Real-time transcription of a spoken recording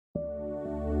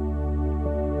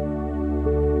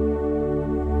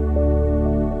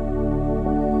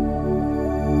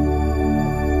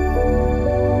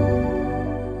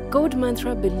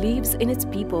CodeMantra believes in its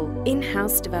people,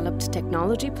 in-house developed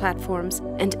technology platforms,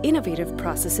 and innovative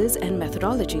processes and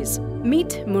methodologies.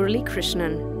 Meet Murali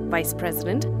Krishnan, Vice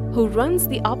President, who runs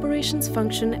the operations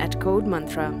function at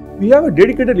CodeMantra. We have a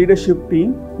dedicated leadership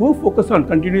team who focus on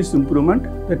continuous improvement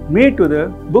that made to the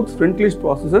book's front-list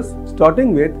processes,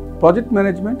 starting with project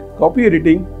management, copy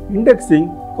editing, indexing,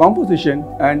 composition,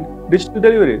 and digital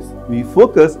deliveries. We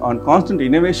focus on constant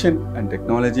innovation and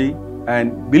technology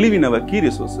and believe in our key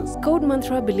resources.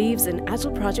 CodeMantra believes in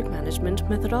agile project management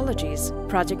methodologies.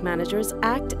 Project managers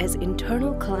act as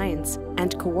internal clients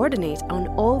and coordinate on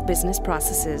all business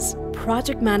processes.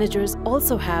 Project managers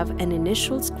also have an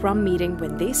initial Scrum meeting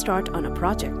when they start on a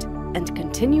project and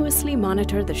continuously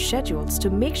monitor the schedules to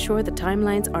make sure the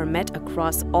timelines are met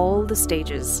across all the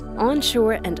stages.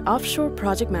 Onshore and offshore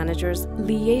project managers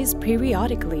liaise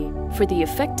periodically for the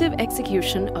effective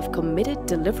execution of committed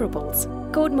deliverables.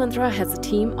 CodeMantra has a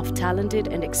team of talented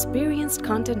and experienced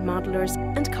content modelers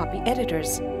and copy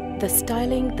editors. The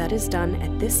styling that is done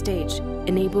at this stage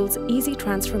enables easy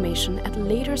transformation at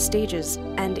later stages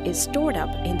and is stored up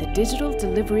in the digital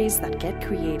deliveries that get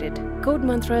created.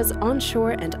 CodeMantra's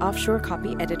onshore and offshore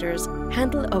copy editors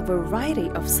handle a variety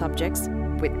of subjects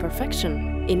with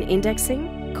perfection. In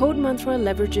indexing, CodeMantra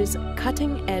leverages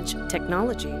cutting-edge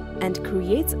technology and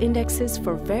creates indexes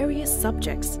for various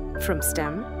subjects, from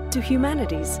STEM to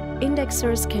humanities.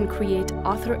 Indexers can create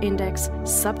author index,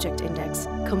 subject index,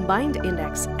 combined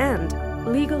index, and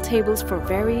legal tables for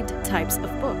varied types of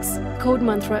books.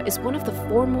 CodeMantra is one of the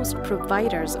foremost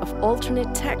providers of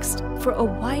alternate text for a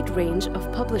wide range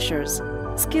of publishers.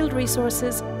 Skilled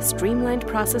resources, streamlined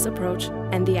process approach,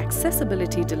 and the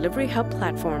Accessibility Delivery Hub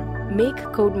platform make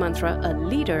CodeMantra a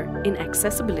leader in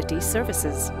accessibility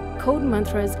services.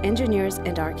 CodeMantra's engineers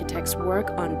and architects work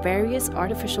on various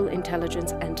artificial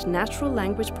intelligence and natural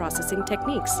language processing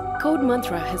techniques.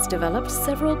 CodeMantra has developed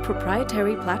several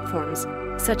proprietary platforms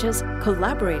such as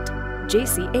Collaborate,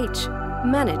 JCH,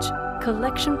 Manage,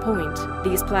 Collection Point.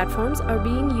 These platforms are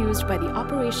being used by the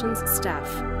operations staff,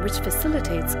 which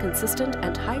facilitates consistent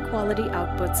and high-quality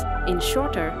outputs in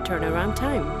shorter turnaround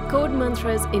time.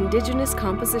 CodeMantra's indigenous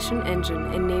composition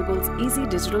engine enables easy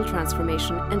digital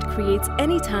transformation and creates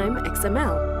anytime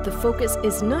XML. The focus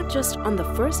is not just on the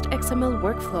first XML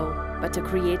workflow, but to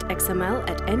create XML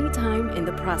at any time in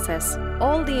the process.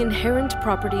 All the inherent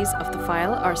properties of the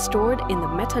file are stored in the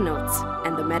meta notes,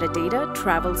 and the metadata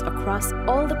travels across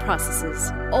all the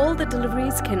processes. All the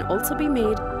deliveries can also be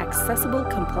made accessible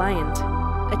compliant.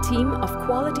 A team of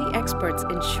quality experts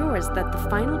ensures that the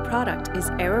final product is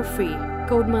error-free.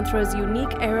 CodeMantra's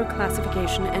unique error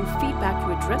classification and feedback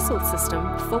redressal system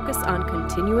focus on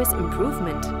continuous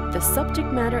improvement. The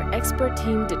subject matter expert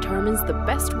team determines the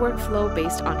best workflow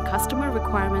based on customer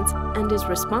requirements and is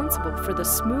responsible for the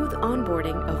smooth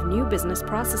onboarding of new business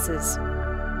processes.